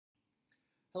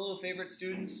Hello favorite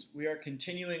students, we are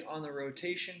continuing on the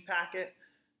rotation packet.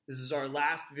 This is our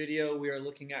last video. We are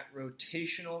looking at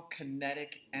rotational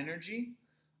kinetic energy.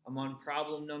 I'm on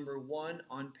problem number 1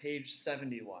 on page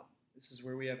 71. This is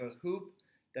where we have a hoop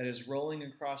that is rolling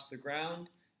across the ground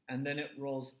and then it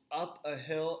rolls up a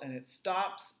hill and it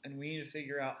stops, and we need to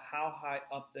figure out how high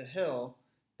up the hill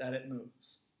that it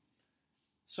moves.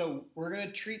 So we're going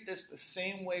to treat this the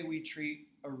same way we treat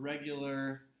a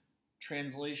regular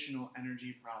translational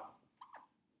energy problem.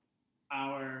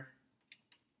 Our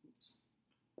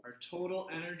total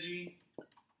energy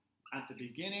at the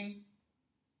beginning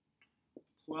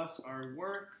plus our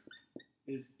work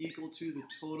is equal to the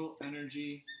total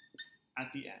energy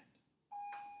at the end.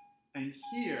 And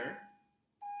here,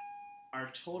 our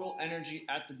total energy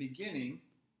at the beginning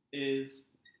is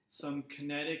some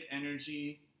kinetic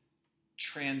energy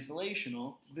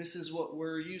translational. This is what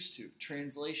we're used to.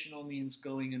 Translational means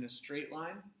going in a straight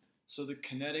line. So the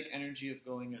kinetic energy of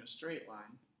going in a straight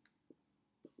line.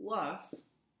 Plus,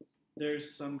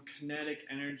 there's some kinetic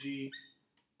energy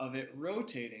of it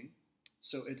rotating.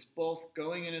 So it's both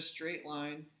going in a straight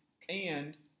line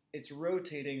and it's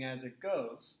rotating as it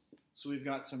goes. So we've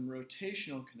got some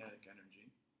rotational kinetic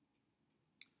energy.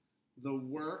 The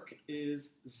work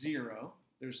is 0.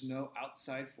 There's no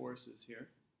outside forces here.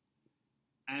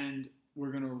 And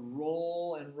we're going to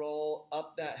roll and roll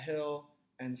up that hill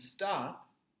and stop,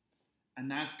 and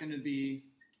that's going to be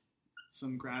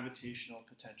some gravitational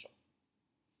potential.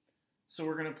 So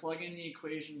we're going to plug in the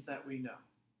equations that we know.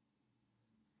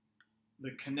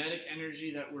 The kinetic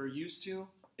energy that we're used to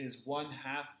is 1/2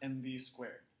 mv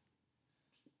squared.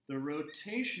 The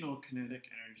rotational kinetic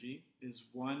energy is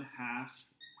 1/2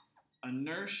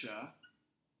 inertia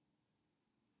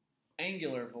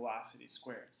angular velocity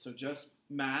squared. So just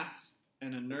mass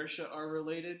and inertia are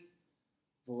related,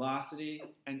 velocity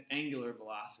and angular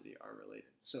velocity are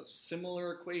related. So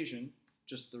similar equation,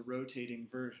 just the rotating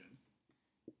version,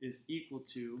 is equal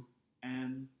to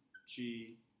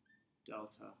mg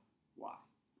delta y.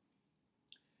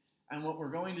 And what we're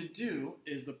going to do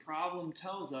is the problem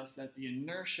tells us that the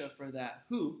inertia for that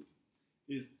hoop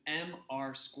is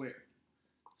mr squared.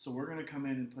 So we're going to come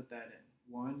in and put that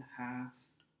in. 1/2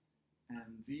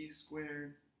 mv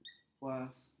squared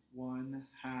plus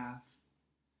 1/2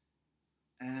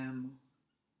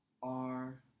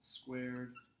 mr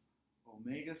squared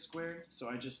omega squared. So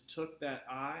I just took that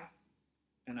I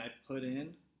and I put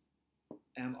in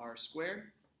mr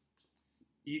squared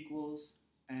equals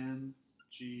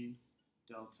mg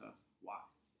delta y.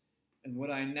 And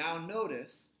what I now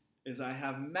notice is I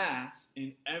have mass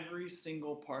in every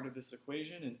single part of this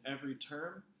equation, in every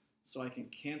term, so I can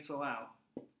cancel out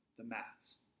the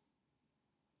mass.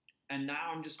 And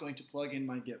now I'm just going to plug in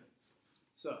my givens.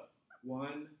 So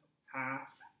 1/2,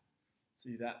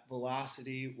 see that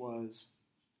velocity was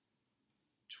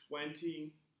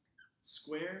 20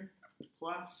 squared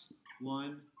plus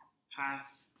 1/2.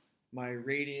 My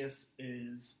radius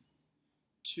is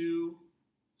 2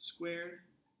 squared.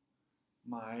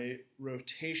 My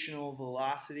rotational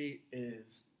velocity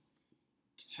is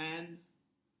 10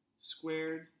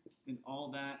 squared, and all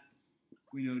that.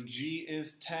 We know g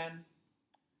is 10,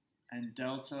 and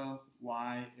delta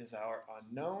y is our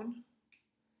unknown.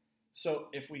 So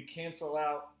if we cancel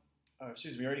out,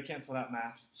 we already canceled out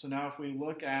mass. So now if we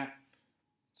look at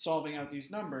solving out these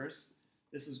numbers,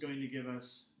 this is going to give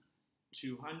us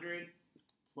 200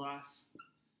 plus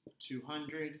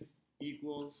 200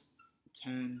 equals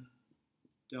 10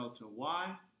 delta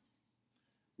y,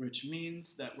 which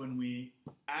means that when we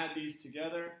add these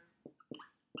together,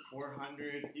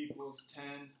 400 equals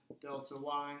 10 delta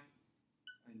y,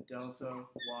 and delta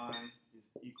y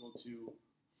is equal to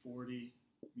 40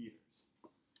 meters.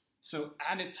 So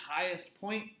at its highest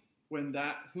point, when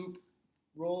that hoop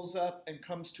rolls up and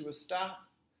comes to a stop,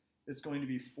 it's going to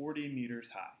be 40 meters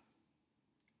high.